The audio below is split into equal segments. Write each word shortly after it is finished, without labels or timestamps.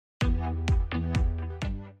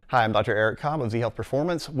Hi, I'm Dr. Eric Cobb of Z Health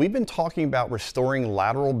Performance. We've been talking about restoring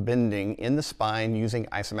lateral bending in the spine using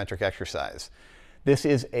isometric exercise. This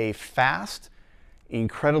is a fast,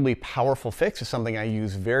 incredibly powerful fix. It's something I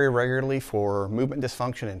use very regularly for movement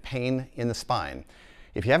dysfunction and pain in the spine.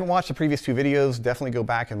 If you haven't watched the previous two videos, definitely go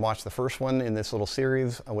back and watch the first one in this little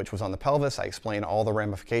series, which was on the pelvis. I explain all the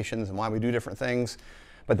ramifications and why we do different things.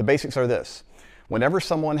 But the basics are this. Whenever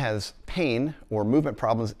someone has pain or movement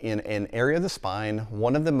problems in an area of the spine,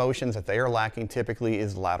 one of the motions that they are lacking typically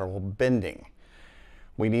is lateral bending.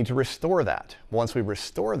 We need to restore that. Once we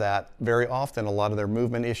restore that, very often a lot of their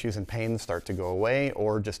movement issues and pain start to go away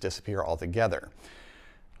or just disappear altogether.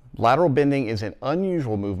 Lateral bending is an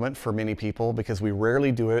unusual movement for many people because we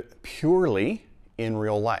rarely do it purely in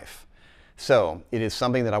real life. So it is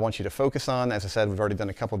something that I want you to focus on. As I said, we've already done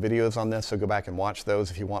a couple of videos on this, so go back and watch those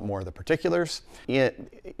if you want more of the particulars.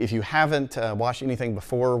 If you haven't watched anything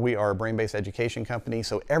before, we are a brain-based education company,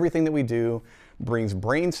 so everything that we do brings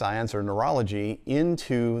brain science or neurology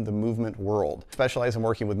into the movement world. We specialize in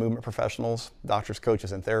working with movement professionals, doctors,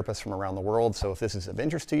 coaches, and therapists from around the world. So if this is of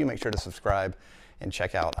interest to you, make sure to subscribe and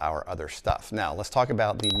check out our other stuff. Now, let's talk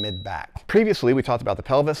about the mid-back. Previously, we talked about the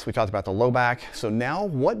pelvis, we talked about the low back. So now,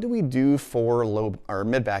 what do we do for low or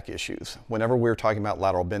mid-back issues whenever we're talking about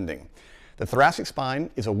lateral bending? The thoracic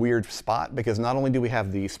spine is a weird spot because not only do we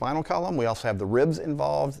have the spinal column, we also have the ribs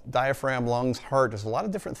involved, diaphragm, lungs, heart. There's a lot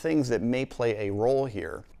of different things that may play a role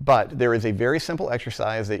here. But there is a very simple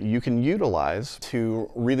exercise that you can utilize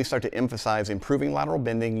to really start to emphasize improving lateral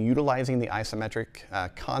bending, utilizing the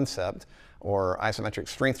isometric concept or isometric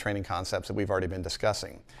strength training concepts that we've already been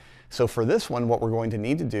discussing. So for this one, what we're going to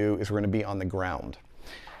need to do is we're going to be on the ground.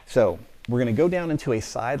 So we're going to go down into a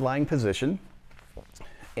side lying position.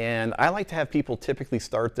 And I like to have people typically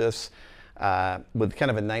start this with kind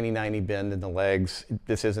of a 90-90 bend in the legs.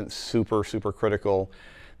 This isn't super critical.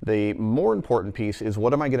 The more important piece is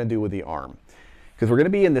what am I going to do with the arm? Because we're going to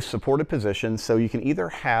be in this supported position, so you can either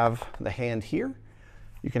have the hand here,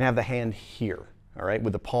 you can have the hand here, all right,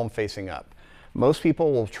 with the palm facing up. Most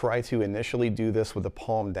people will try to initially do this with the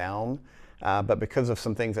palm down, but because of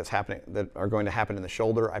some things that are going to happen in the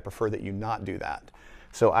shoulder, I prefer that you not do that.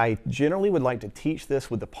 So I generally would like to teach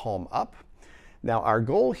this with the palm up. Now our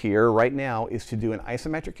goal here right now is to do an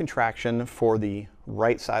isometric contraction for the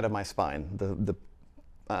right side of my spine, the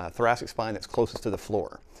thoracic spine that's closest to the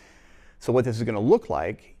floor. So what this is going to look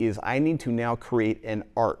like is I need to now create an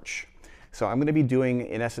arch. So I'm going to be doing,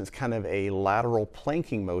 in essence, kind of a lateral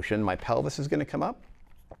planking motion. My pelvis is going to come up,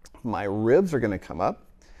 my ribs are going to come up.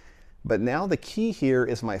 But now the key here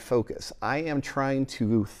is my focus. I am trying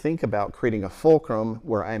to think about creating a fulcrum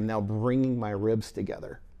where I'm now bringing my ribs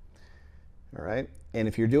together. All right? And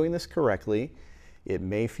if you're doing this correctly, it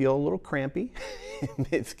may feel a little crampy.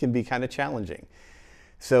 It can be kind of challenging.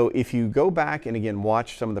 So if you go back and again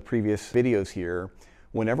watch some of the previous videos here,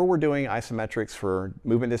 whenever we're doing isometrics for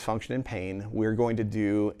movement dysfunction and pain, we're going to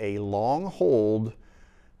do a long hold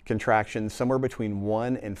contraction somewhere between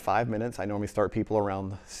 1 and 5 minutes. I normally start people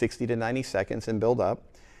around 60 to 90 seconds and build up.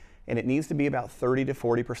 And it needs to be about 30 to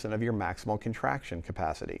 40% of your maximal contraction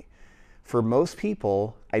capacity. For most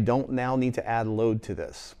people, I don't now need to add load to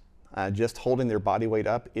this. Just holding their body weight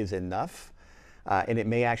up is enough, and it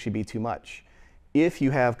may actually be too much. If you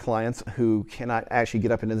have clients who cannot actually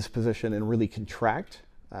get up into this position and really contract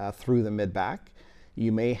through the mid-back,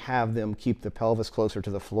 you may have them keep the pelvis closer to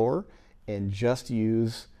the floor and just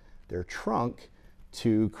use their trunk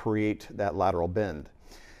to create that lateral bend.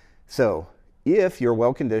 So if you're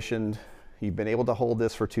well conditioned, you've been able to hold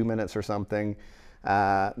this for 2 minutes or something,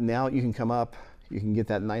 now you can come up, you can get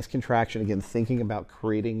that nice contraction, again thinking about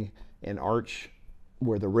creating an arch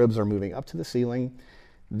where the ribs are moving up to the ceiling.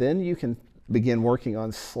 Then you can begin working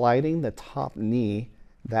on sliding the top knee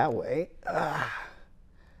that way.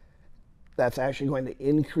 That's actually going to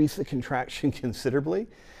increase the contraction considerably.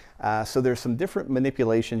 So there's some different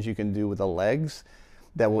manipulations you can do with the legs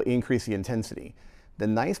that will increase the intensity. The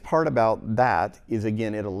nice part about that is,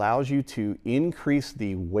 again, it allows you to increase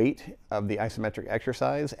the weight of the isometric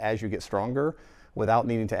exercise as you get stronger without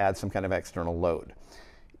needing to add some kind of external load.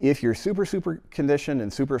 If you're super conditioned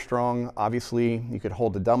and super strong, obviously you could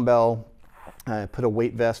hold a dumbbell, put a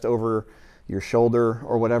weight vest over your shoulder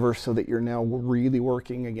or whatever so that you're now really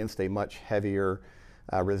working against a much heavier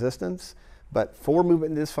resistance. But for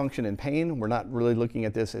movement dysfunction and pain, we're not really looking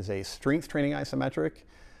at this as a strength training isometric.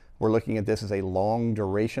 We're looking at this as a long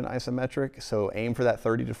duration isometric. So aim for that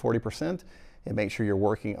 30 to 40% and make sure you're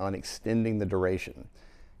working on extending the duration.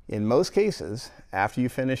 In most cases, after you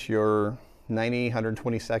finish your 90,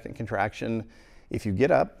 120 second contraction, if you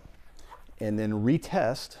get up and then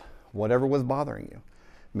retest whatever was bothering you.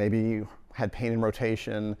 maybe you had pain in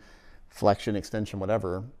rotation, flexion, extension,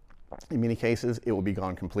 whatever. In many cases, it will be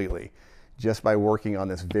gone completely just by working on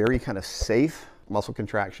this very kind of safe muscle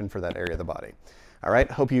contraction for that area of the body. All right,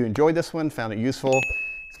 hope you enjoyed this one, found it useful.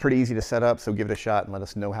 It's pretty easy to set up, so give it a shot and let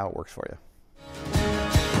us know how it works for you.